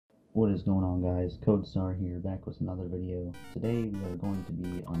What is going on, guys? CodeStar here, back with another video. Today we are going to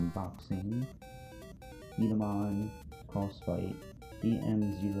be unboxing B-Daman Crossfight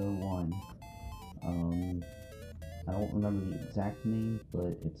BM-01. I don't remember the exact name,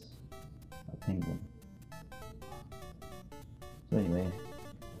 but it's a penguin. So anyway,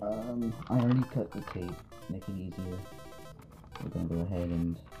 I already cut the tape, make it easier. We're going to go ahead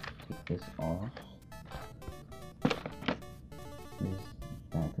and take this off. Here's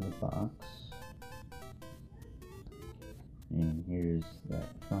back of the box, and here's that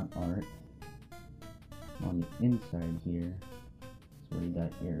front art. On the inside here is where you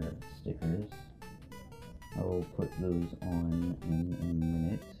got your stickers. I will put those on in a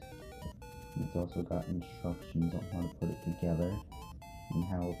minute. It's also got instructions on how to put it together and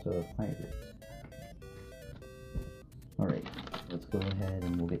how to fire it. Alright, let's go ahead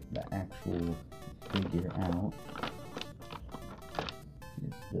and we'll get the actual figure out.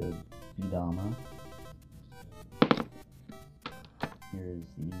 Here's the B-Daman. Here's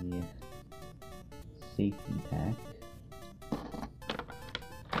the safety pack,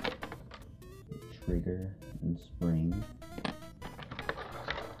 the trigger and spring,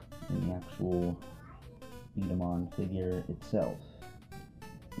 and the actual B-Daman figure itself.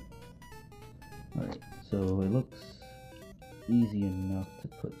 Alright, so it looks easy enough to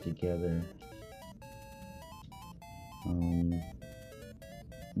put together.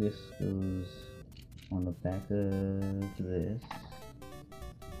 This goes on the back of this,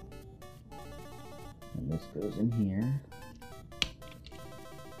 and this goes in here,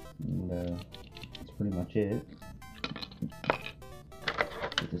 and that's pretty much it.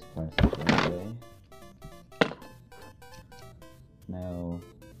 Get this plastic out of the way. Now,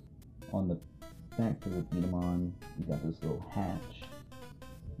 on the back of the B-Daman, you got this little hatch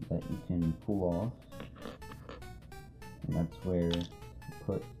that you can pull off, and that's where you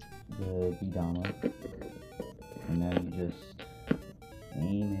put the B-Daman, and now you just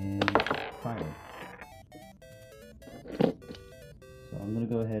aim and fire. So I'm gonna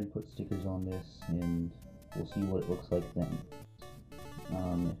go ahead and put stickers on this, and we'll see what it looks like then.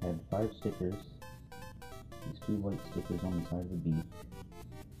 It had 5 stickers. These 2 white stickers on the side of the beak.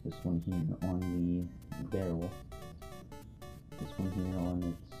 This one here on the barrel. This one here on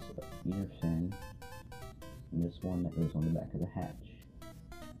its ear fin. And this one that goes on the back of the hatch.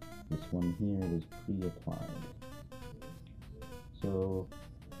 This one here was pre-applied. So,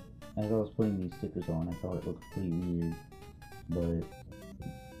 as I was putting these stickers on, I thought it looked pretty weird, but,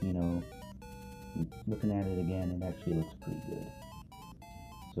 you know, looking at it again, it actually looks pretty good.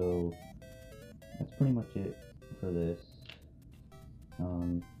 So, that's pretty much it for this.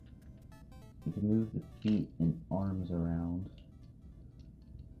 You can move the feet and arms around,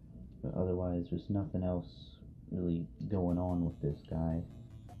 but otherwise there's nothing else really going on with this guy.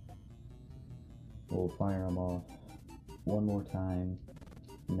 We'll fire him off one more time,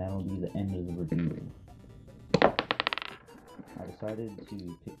 and that'll be the end of the review. I decided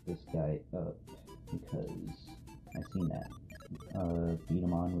to pick this guy up because I seen that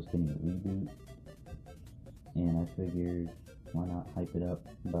B-Daman was getting a reboot, and I figured why not hype it up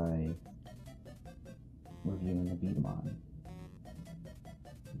by reviewing the B-Daman.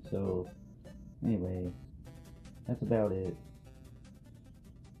 So anyway, that's about it.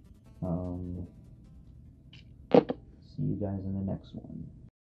 See you guys in the next one.